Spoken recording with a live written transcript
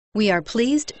We are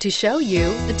pleased to show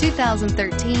you the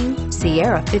 2013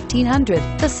 Sierra 1500.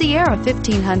 The Sierra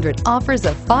 1500 offers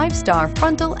a 5-star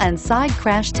frontal and side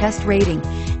crash test rating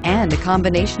and a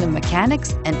combination of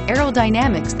mechanics and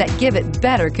aerodynamics that give it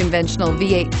better conventional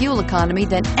V8 fuel economy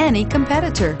than any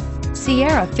competitor.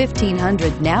 Sierra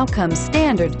 1500 now comes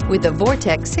standard with a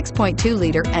Vortec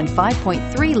 6.2-liter and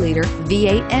 5.3-liter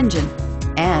V8 engine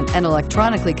and an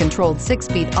electronically controlled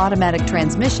 6-speed automatic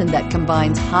transmission that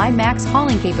combines high max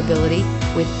hauling capability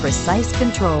with precise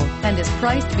control and is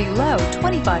priced below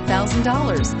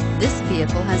 $25,000. This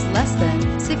vehicle has less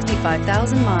than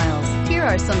 65,000 miles. Here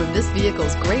are some of this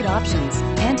vehicle's great options: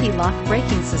 anti-lock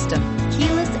braking system,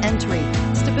 keyless entry,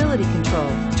 stability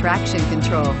control, traction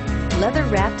control,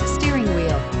 leather-wrapped steering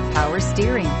wheel, power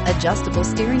steering, adjustable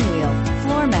steering wheel,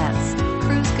 floor mats,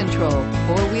 cruise control,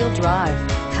 4-wheel drive.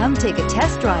 Come take a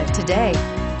test drive today.